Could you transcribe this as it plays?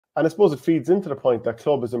And I suppose it feeds into the point that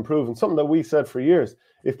club is improving, something that we said for years.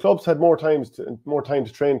 If clubs had more time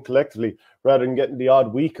to train collectively, rather than getting the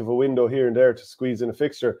odd week of a window here and there to squeeze in a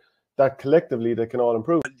fixture, that collectively they can all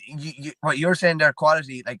improve. What you're saying there,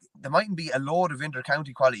 quality, like there mightn't be a load of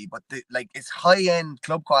inter-county quality, but it's high-end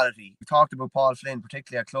club quality. We talked about Paul Flynn,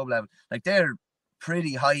 particularly at club level. Like they're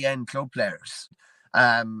pretty high-end club players.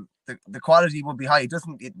 The quality would be high.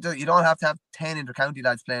 You don't have to have 10 inter-county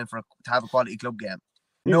lads playing to have a quality club game.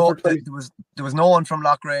 No, there was no one from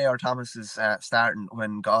Loughrea or Thomas's starting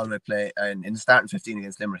when Galway play in the starting 15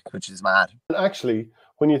 against Limerick, which is mad. And actually,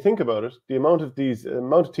 when you think about it, the amount of teams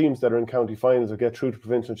that are in county finals or get through to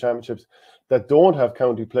provincial championships that don't have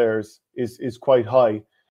county players is quite high.